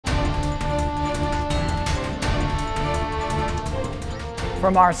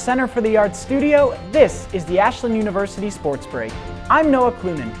From our Center for the Arts studio, this is the Ashland University Sports Break. I'm Noah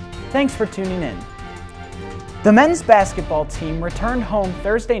Cloonan. Thanks for tuning in. The men's basketball team returned home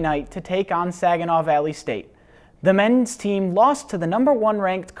Thursday night to take on Saginaw Valley State. The men's team lost to the #1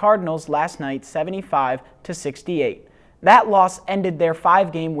 ranked Cardinals last night 75-68. That loss ended their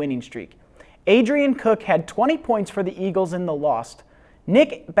 5-game winning streak. Adrian Cook had 20 points for the Eagles in the loss.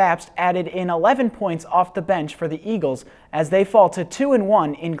 Nick Babst added in 11 points off the bench for the Eagles as they fall to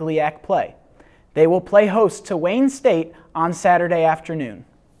 2-1 in GLIAC play. They will play host to Wayne State on Saturday afternoon.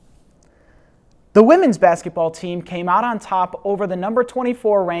 The women's basketball team came out on top over the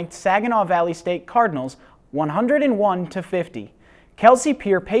 #24 ranked Saginaw Valley State Cardinals 101-50. Kelsey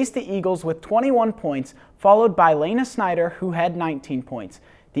Peer paced the Eagles with 21 points, followed by Lena Snyder, who had 19 points.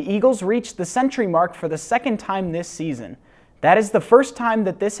 The Eagles reached the century mark for the second time this season. That is the first time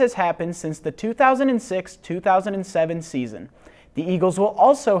that this has happened since the 2006-2007 season. The Eagles will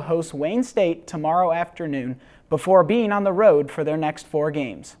also host Wayne State tomorrow afternoon before being on the road for their next 4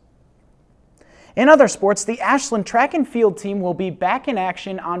 games. In other sports, the Ashland track and field team will be back in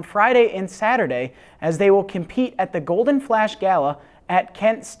action on Friday and Saturday as they will compete at the Golden Flash Gala at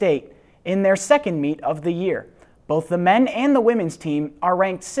Kent State in their second meet of the year. Both the men and the women's team are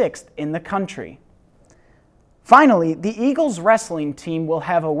ranked 6th in the country. Finally, the Eagles wrestling team will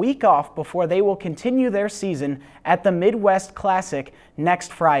have a week off before they will continue their season at the Midwest Classic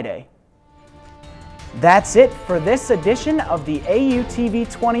next Friday. That's it for this edition of the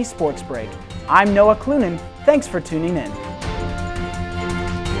AUTV-20 Sports Break. I'm Noah Cloonan. Thanks for tuning in.